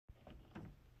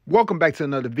Welcome back to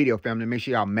another video, family. Make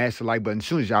sure y'all mash the like button as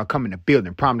soon as y'all come in the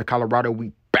building. Prime to Colorado,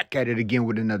 we back at it again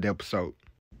with another episode.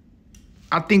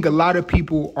 I think a lot of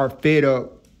people are fed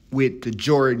up with the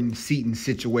Jordan Seaton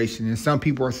situation. And some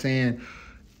people are saying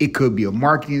it could be a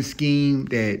marketing scheme,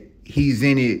 that he's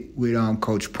in it with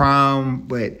Coach Prime.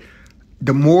 But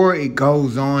the more it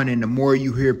goes on and the more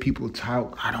you hear people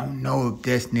talk, I don't know if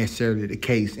that's necessarily the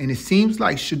case. And it seems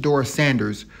like Deion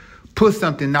Sanders put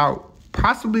something out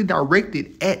possibly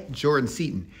directed at Jordan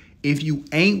Seaton. If you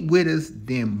ain't with us,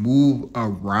 then move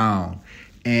around.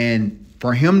 And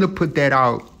for him to put that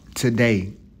out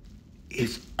today,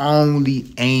 it's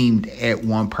only aimed at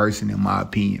one person, in my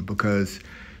opinion, because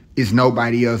it's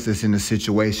nobody else that's in a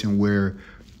situation where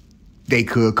they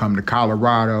could come to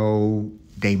Colorado,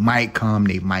 they might come,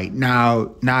 they might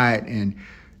not, and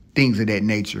things of that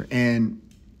nature. And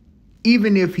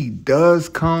even if he does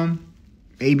come,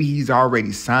 maybe he's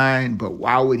already signed, but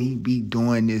why would he be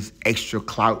doing this extra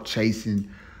clout chasing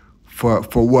for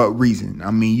what reason? I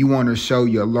mean, you want to show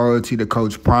your loyalty to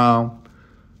Coach Prime.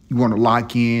 You want to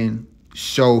lock in,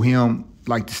 show him,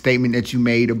 like the statement that you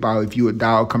made about if you a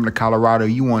dog coming to Colorado,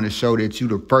 you want to show that you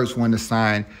the first one to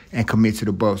sign and commit to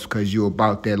the Buffs because you're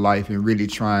about that life and really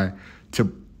trying to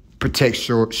protect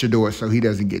Shedeur so he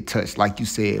doesn't get touched, like you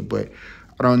said. But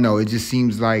I don't know. It just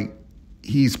seems like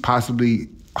he's possibly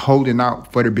holding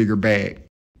out for the bigger bag.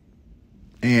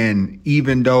 And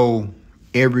even though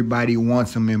everybody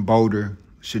wants him in Boulder,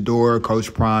 Shedeur,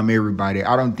 Coach Prime, everybody,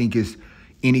 I don't think it's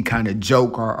any kind of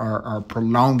joke or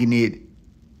prolonging it.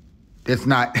 That's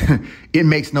not, it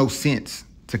makes no sense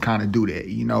to kind of do that.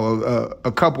 You know,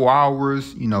 a couple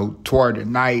hours, you know, toward the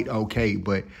night, okay,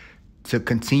 but to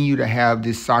continue to have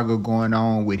this saga going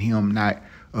on with him not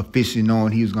officially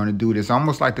knowing he was going to do this,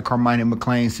 almost like the Carmine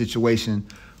McLean situation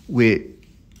with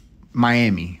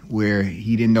Miami, where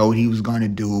he didn't know what he was going to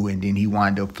do, and then he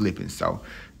wound up flipping. So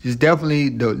just definitely,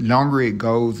 the longer it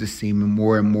goes, it's seeming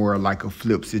more and more like a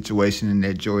flip situation, and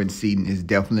that Jordan Seaton is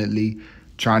definitely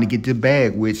trying to get the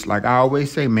bag, which, like I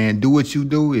always say, man, do what you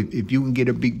do. If you can get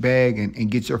a big bag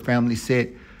and get your family set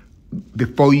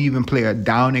before you even play a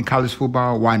down in college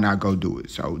football, why not go do it?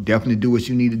 So definitely do what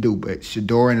you need to do. But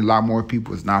Shedeur and a lot more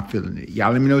people is not feeling it.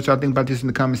 Y'all let me know what y'all think about this in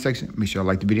the comment section. Make sure y'all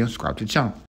like the video and subscribe to the channel.